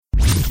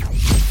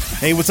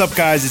Hey, what's up,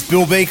 guys? It's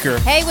Bill Baker.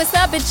 Hey, what's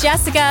up? It's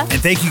Jessica. And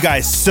thank you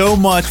guys so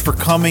much for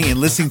coming and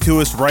listening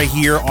to us right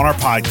here on our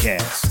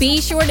podcast.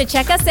 Be sure to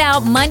check us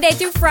out Monday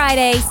through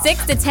Friday,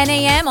 6 to 10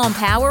 a.m. on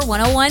Power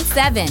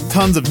 101.7.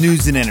 Tons of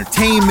news and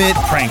entertainment,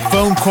 prank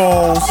phone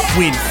calls,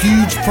 win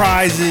huge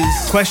prizes,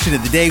 question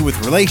of the day with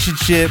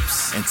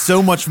relationships, and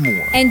so much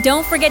more. And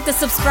don't forget to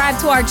subscribe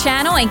to our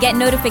channel and get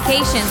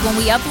notifications when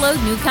we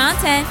upload new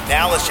content.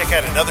 Now let's check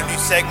out another new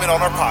segment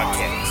on our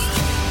podcast.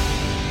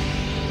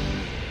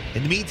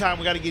 In the meantime,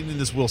 we got to get into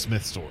this Will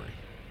Smith story.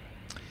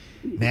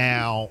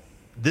 Now,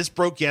 this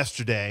broke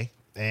yesterday,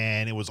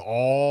 and it was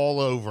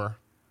all over.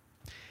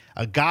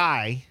 A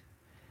guy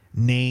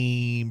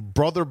named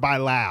Brother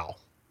Bilal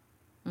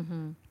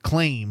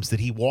claims that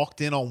he walked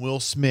in on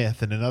Will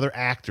Smith and another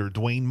actor,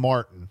 Dwayne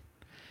Martin,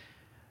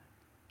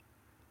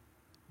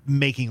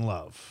 making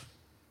love.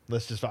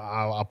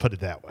 I'll put it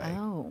that way.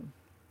 Oh.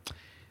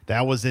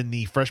 That was in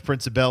the Fresh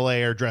Prince of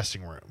Bel-Air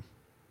dressing room.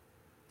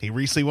 He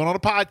recently went on a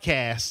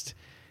podcast,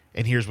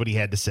 and here's what he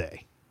had to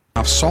say.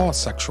 I saw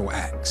sexual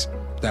acts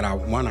that I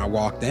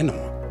walked in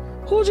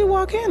on. Who'd you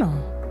walk in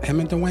on? Him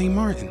and Dwayne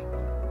Martin.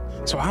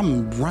 So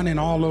I'm running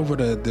all over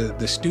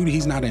the studio.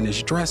 He's not in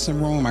his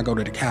dressing room. I go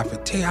to the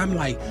cafeteria. I'm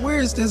like,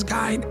 where's this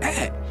guy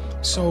at?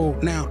 So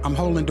now I'm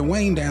holding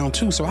Dwayne down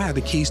too, so I have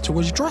the keys to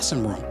his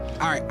dressing room.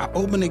 All right, I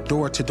open the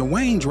door to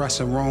Dwayne's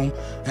dressing room,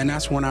 and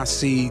that's when I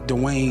see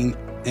Dwayne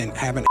and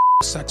having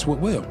sex with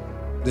Will.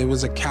 There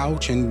was a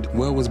couch, and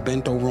Will was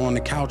bent over on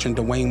the couch, and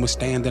Dwayne was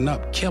standing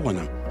up, killing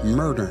him.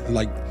 Murder.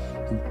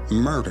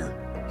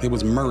 It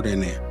was murder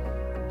in there.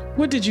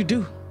 What did you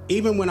do?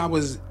 Even when I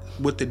was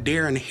with the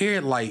deer and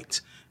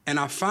headlights, and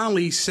I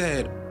finally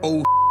said,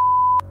 oh.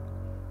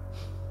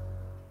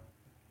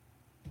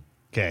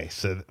 Okay,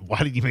 so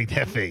why did you make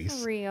that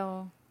face? For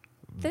real.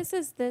 This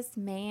is this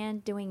man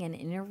doing an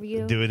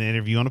interview. Doing an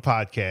interview on a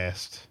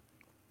podcast.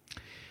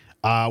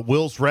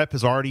 Will's rep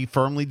has already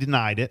firmly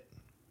denied it.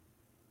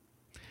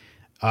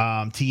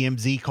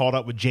 TMZ called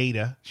up with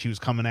Jada. She was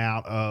coming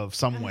out of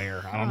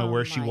somewhere. I don't know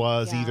where she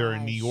was, either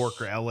in New York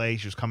or LA.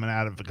 She was coming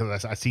out of,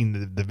 because I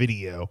seen the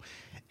video.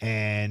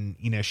 And,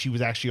 she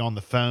was actually on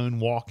the phone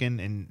walking,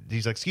 and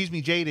he's like, excuse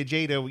me,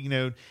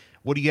 Jada,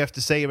 what do you have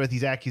to say about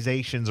these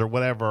accusations or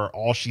whatever?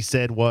 All she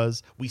said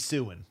was, we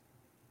suing.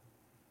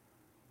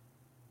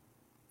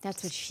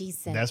 That's what she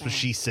said. That's what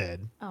she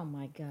said. Oh,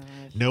 my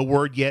gosh. No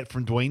word yet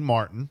from Dwayne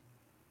Martin.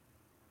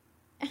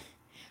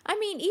 I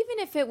mean, even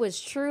if it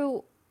was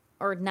true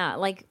or not,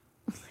 like,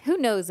 who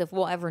knows if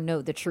we'll ever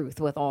know the truth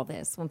with all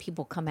this when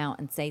people come out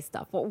and say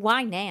stuff. Well,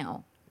 why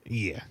now?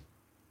 Yeah.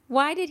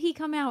 Why did he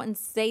come out and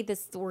say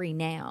this story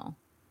now?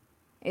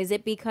 Is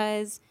it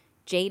because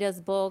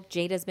Jada's book,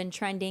 Jada's been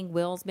trending,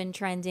 Will's been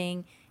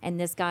trending, and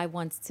this guy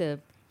wants to,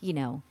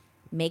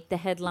 make the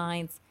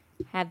headlines,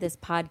 have this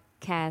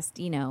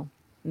podcast,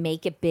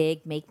 make it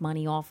big, make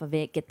money off of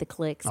it, get the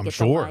clicks, get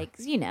the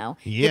likes,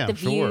 get the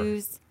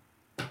views.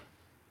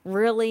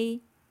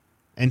 Really?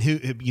 And who,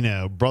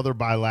 Brother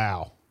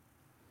Bilal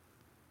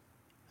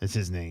is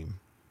his name.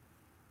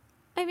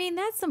 I mean,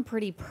 that's some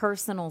pretty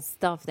personal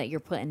stuff that you're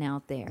putting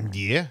out there.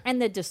 Yeah.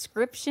 And the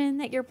description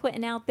that you're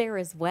putting out there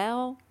as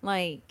well.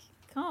 Like,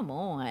 come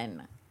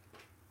on.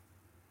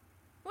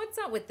 What's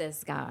up with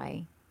this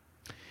guy?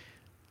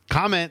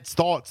 Comments,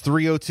 thoughts,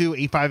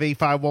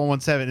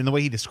 302-858-5117. And the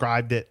way he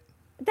described it.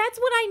 That's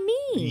what I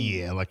mean.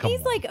 Yeah, like, come on.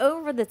 He's like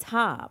over the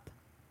top.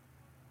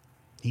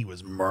 He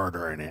was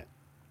murdering it.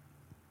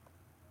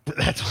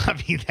 That's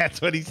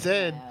what he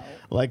said. No.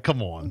 Like,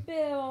 come on.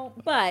 Bill.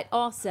 But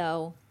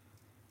also,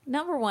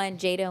 number one,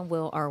 Jada and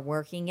Will are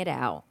working it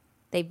out.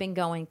 They've been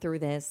going through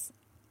this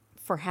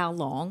for how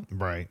long?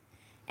 Right.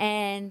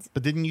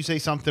 But didn't you say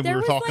something? We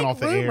were talking off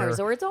the air.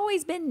 Or it's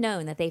always been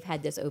known that they've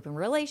had this open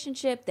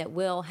relationship, that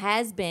Will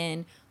has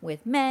been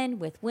with men,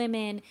 with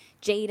women.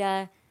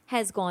 Jada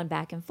has gone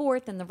back and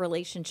forth in the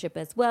relationship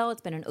as well. It's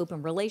been an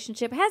open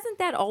relationship. Hasn't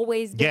that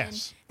always been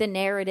the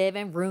narrative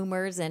and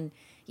rumors and,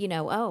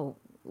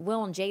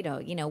 Will and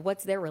Jada,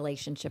 what's their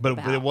relationship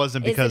about? But it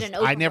wasn't because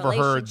I never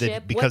heard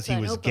that because he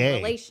was gay.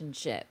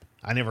 Relationship?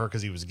 I never heard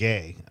because he was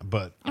gay.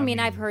 But I mean,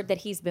 I've heard that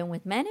he's been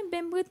with men and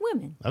been with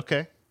women.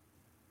 Okay.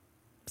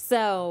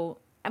 So,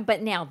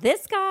 but now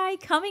this guy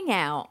coming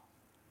out,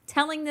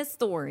 telling this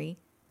story,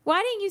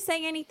 why didn't you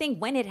say anything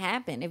when it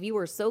happened? If you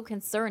were so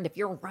concerned, if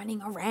you're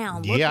running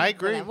around. Yeah, I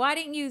agree. Why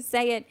didn't you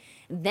say it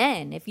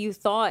then? If you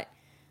thought,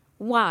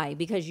 why?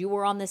 Because you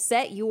were on the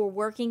set, you were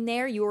working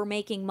there, you were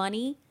making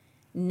money.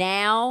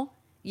 Now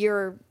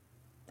you're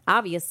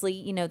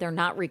obviously, they're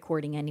not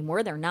recording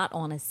anymore. They're not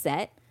on a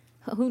set.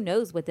 Who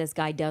knows what this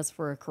guy does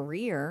for a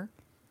career?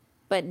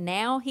 But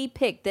now he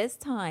picked this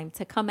time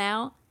to come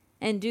out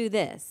and do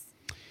this.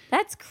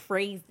 That's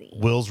crazy.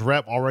 Will's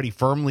rep already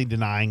firmly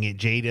denying it.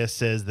 Jada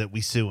says that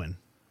we suing.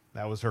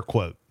 That was her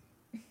quote.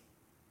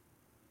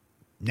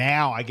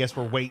 Now, I guess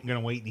we're going to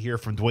wait to hear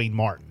from Dwayne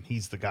Martin.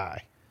 He's the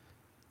guy.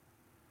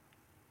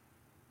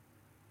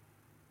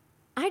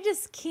 I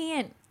just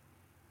can't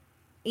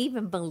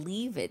even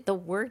believe it. The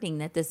wording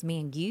that this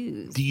man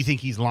used. Do you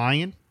think he's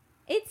lying?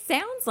 It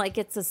sounds like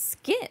it's a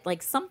skit,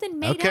 like something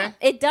made Okay. up.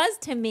 It does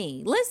to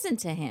me. Listen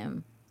to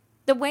him.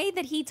 The way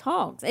that he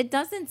talks, it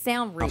doesn't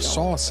sound real. I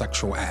saw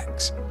sexual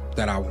acts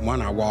that I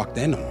walked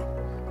in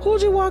on.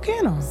 Who'd you walk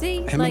in on?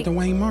 See, Him like, and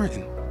Dwayne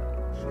Martin.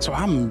 So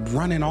I'm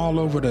running all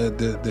over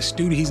the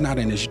studio. He's not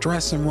in his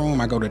dressing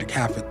room. I go to the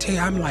cafeteria.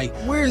 I'm like,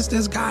 where's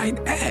this guy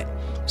at?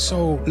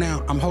 So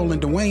now I'm holding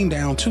Dwayne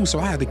down too. So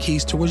I have the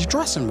keys to his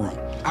dressing room.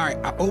 All right,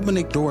 I open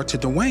the door to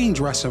Dwayne's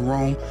dressing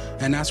room,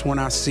 and that's when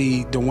I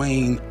see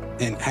Dwayne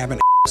and having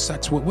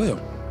sex with Will.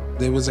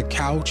 There was a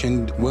couch,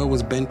 and Will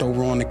was bent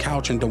over on the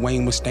couch, and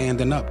Dwayne was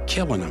standing up,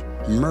 killing him,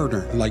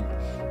 murder. Okay.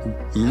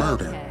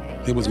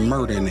 It was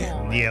murder in there.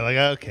 Yeah, like,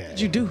 okay. What'd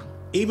you do?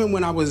 Even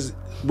when I was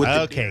with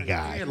the Okay,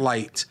 guy.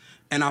 headlights,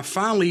 and I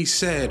finally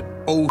said,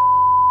 "Oh."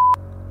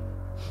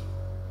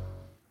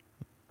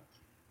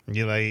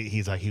 You like,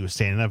 he was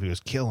standing up, he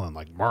was killing,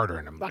 like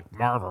murdering him.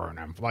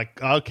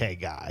 Like, okay,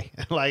 guy.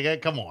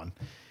 Like, come on.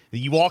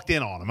 You walked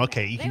in on him.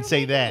 Okay, you they can were say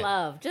making that.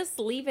 love. Just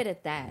leave it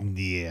at that.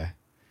 Yeah.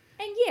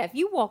 And yeah, if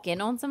you walk in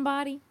on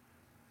somebody,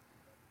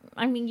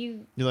 I mean,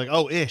 You're like,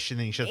 oh, ish, and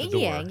then you shut the door.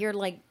 yeah, you're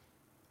like,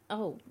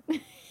 oh,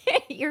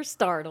 you're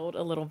startled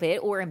a little bit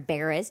or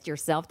embarrassed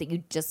yourself that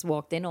you just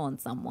walked in on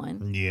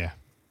someone. Yeah.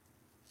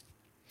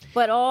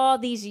 But all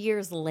these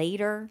years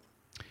later,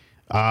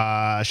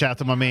 Shout out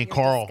to my man you're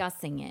Carl.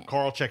 discussing it.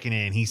 Carl checking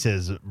in. He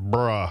says,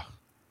 bruh,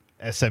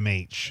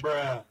 SMH.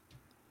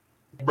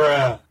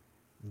 Bruh.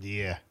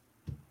 Yeah.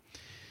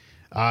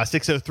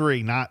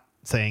 603, not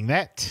saying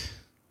that.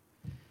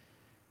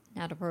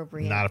 Not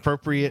appropriate. Not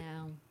appropriate.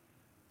 No.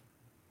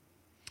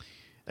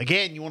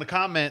 Again, you want to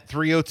comment,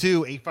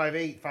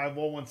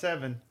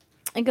 302-858-5117.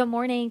 And good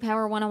morning,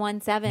 Power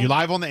 1017. You're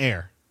live on the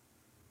air.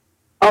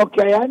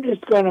 Okay, I'm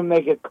just going to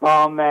make a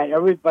comment.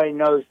 Everybody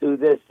knows who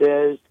this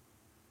is.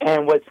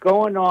 And what's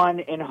going on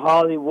in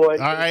Hollywood.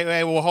 All right,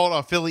 wait, well, hold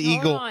on. Philly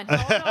Eagle. Hold on.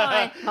 Philly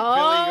Hold Eagle.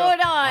 on.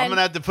 I'm going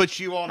to have to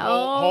put you on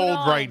Hold hold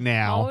on. right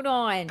now. Hold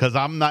on. Because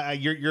I'm not,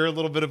 you're a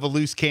little bit of a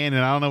loose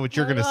cannon. I don't know what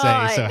you're going to Hold say.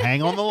 on. So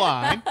hang on the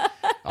line.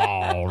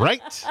 All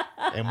right.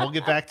 And we'll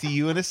get back to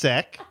you in a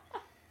sec.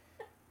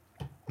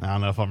 I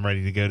don't know if I'm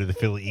ready to go to the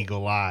Philly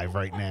Eagle live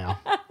right now.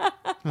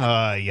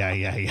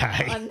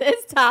 Yeah. On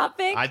this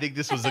topic, I think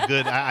this was a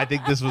good. I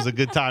think this was a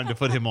good time to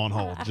put him on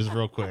hold. Just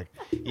real quick.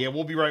 Yeah,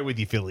 we'll be right with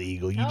you, Philly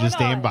Eagle. You just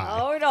stand by.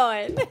 Hold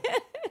on.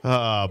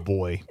 Oh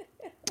boy.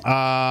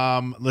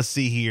 Let's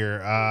see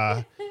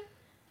here.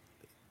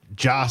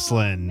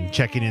 Jocelyn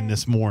checking in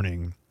this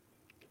morning.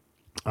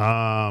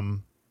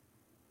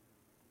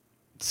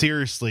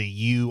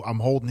 Seriously, I'm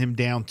holding him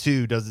down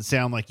too. Doesn't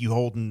sound like you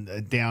holding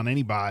down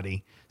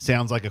anybody.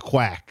 Sounds like a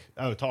quack.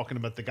 Oh, talking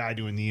about the guy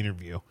doing the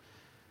interview.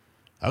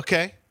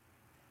 Okay.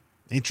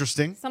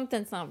 Interesting.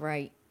 Something's not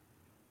right.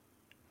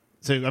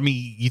 So, I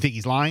mean, you think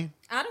he's lying?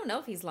 I don't know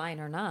if he's lying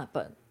or not,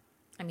 but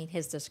I mean,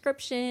 his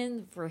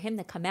description for him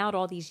to come out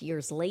all these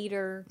years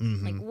later,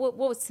 like what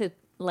was the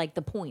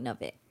point of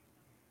it?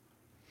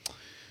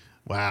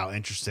 Wow,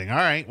 interesting. All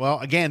right. Well,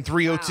 again,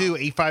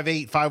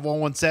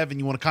 302-858-5117.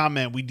 You want to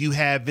comment? We do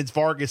have Vince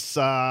Vargas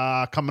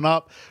coming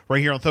up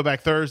right here on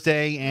Throwback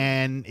Thursday.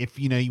 And if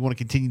you want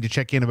to continue to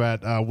check in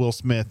about Will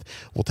Smith,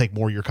 we'll take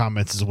more of your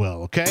comments as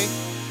well. Okay?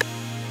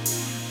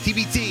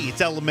 TBT,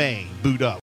 it's LMA. Boot up.